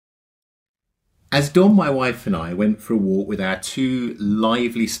As Dawn, my wife, and I went for a walk with our two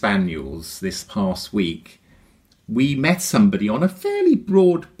lively spaniels this past week, we met somebody on a fairly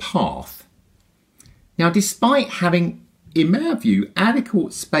broad path. Now, despite having, in our view,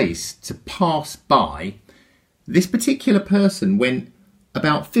 adequate space to pass by, this particular person went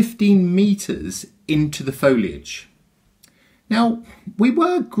about 15 metres into the foliage. Now, we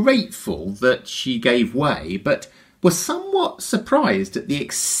were grateful that she gave way, but were somewhat surprised at the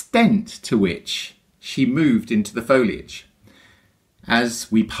extent to which she moved into the foliage.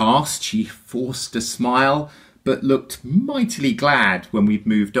 As we passed, she forced a smile, but looked mightily glad when we'd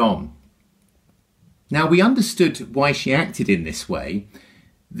moved on. Now, we understood why she acted in this way.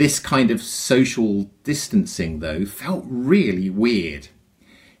 This kind of social distancing, though, felt really weird.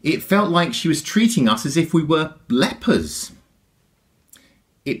 It felt like she was treating us as if we were lepers.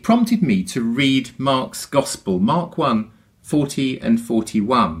 It prompted me to read Mark's Gospel, Mark 1, 40 and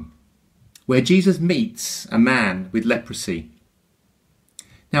 41, where Jesus meets a man with leprosy.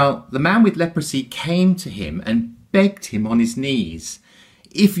 Now, the man with leprosy came to him and begged him on his knees,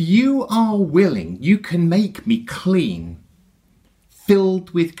 "If you are willing, you can make me clean."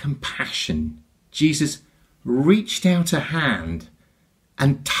 Filled with compassion, Jesus reached out a hand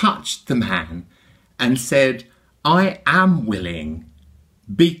and touched the man and said, "I am willing.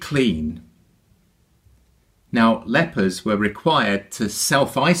 Be clean." Now, lepers were required to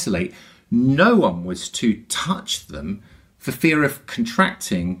self-isolate. No one was to touch them for fear of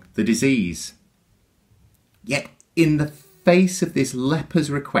contracting the disease. Yet, in the face of this leper's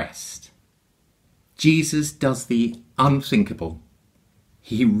request, Jesus does the unthinkable.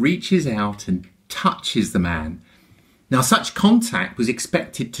 He reaches out and touches the man. Now, such contact was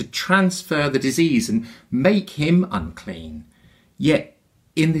expected to transfer the disease and make him unclean. Yet,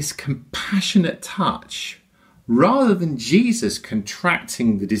 in this compassionate touch, rather than Jesus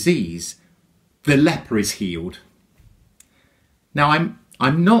contracting the disease, the leper is healed. Now,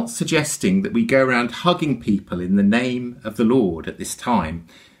 I'm not suggesting that we go around hugging people in the name of the Lord at this time.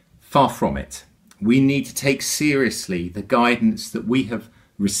 Far from it. We need to take seriously the guidance that we have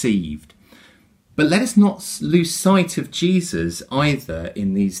received. But let us not lose sight of Jesus either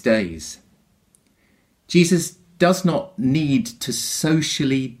in these days. Jesus does not need to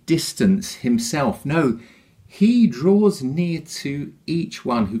socially distance himself. No, he draws near to each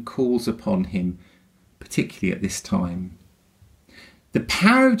one who calls upon him, particularly at this time. The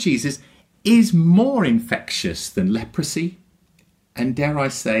power of Jesus is more infectious than leprosy, and dare I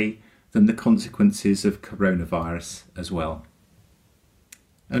say, than the consequences of coronavirus as well.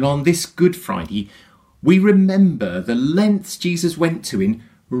 And on this Good Friday, we remember the lengths Jesus went to in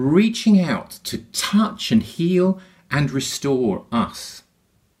reaching out to touch and heal and restore us.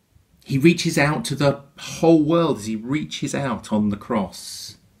 He reaches out to the whole world as he reaches out on the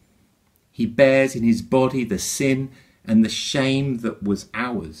cross. He bears in his body the sin and the shame that was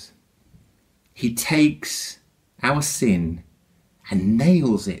ours. He takes our sin and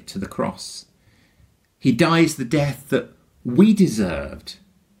nails it to the cross. He dies the death that we deserved,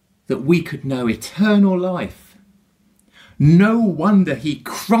 that we could know eternal life. No wonder he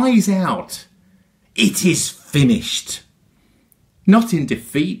cries out, "It is finished," not in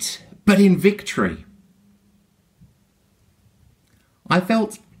defeat, but in victory. I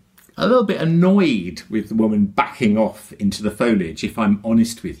felt a little bit annoyed with the woman backing off into the foliage, if I'm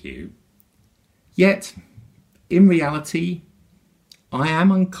honest with you. Yet, in reality, I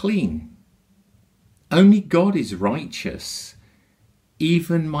am unclean. Only God is righteous.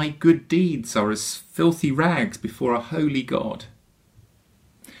 Even my good deeds are as filthy rags before a holy God.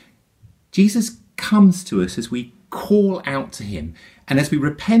 Jesus comes to us as we call out to him, and as we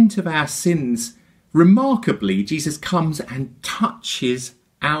repent of our sins, remarkably, Jesus comes and touches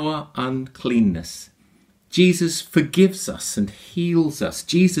our uncleanness. Jesus forgives us and heals us.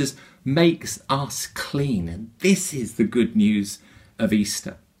 Jesus makes us clean, and this is the good news of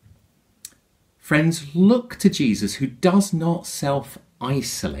Easter. Friends, look to Jesus, who does not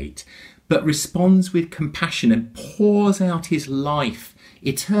self-isolate, but responds with compassion and pours out his life,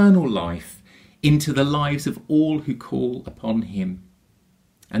 eternal life, into the lives of all who call upon him.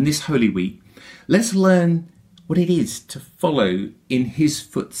 And this Holy Week, let's learn what it is to follow in his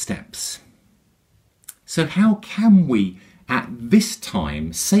footsteps. So how can we, at this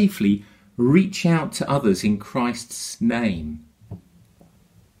time, safely reach out to others in Christ's name?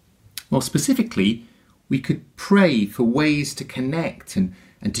 Well, specifically, we could pray for ways to connect and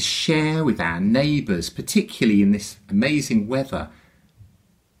to share with our neighbours, particularly in this amazing weather.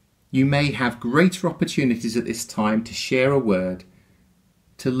 You may have greater opportunities at this time to share a word,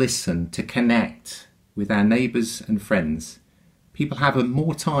 to listen, to connect with our neighbours and friends. People have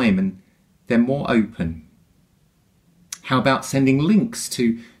more time and they're more open? How about sending links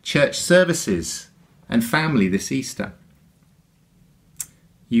to church services and family this Easter?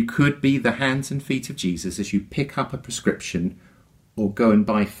 You could be the hands and feet of Jesus as you pick up a prescription or go and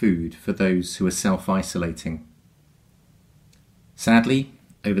buy food for those who are self-isolating. Sadly,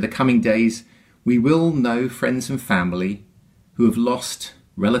 over the coming days, we will know friends and family who have lost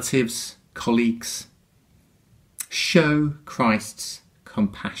relatives, colleagues. Show Christ's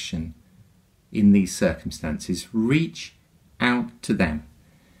compassion in these circumstances. Reach out to them.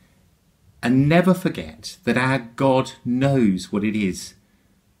 And never forget that our God knows what it is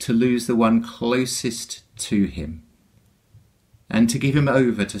to lose the one closest to him and to give him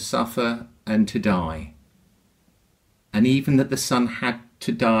over to suffer and to die. And even that the Son had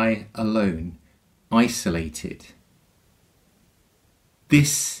to die alone, isolated.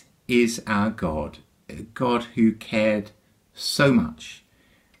 This is our God, a God who cared so much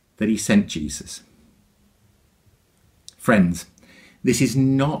that he sent Jesus. Friends, this is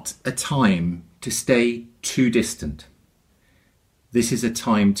not a time to stay too distant. This is a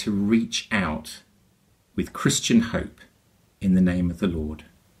time to reach out with Christian hope in the name of the Lord.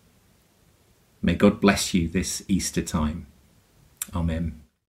 May God bless you this Easter time. Amen.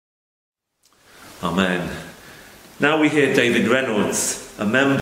 Amen. Now we hear David Reynolds, a member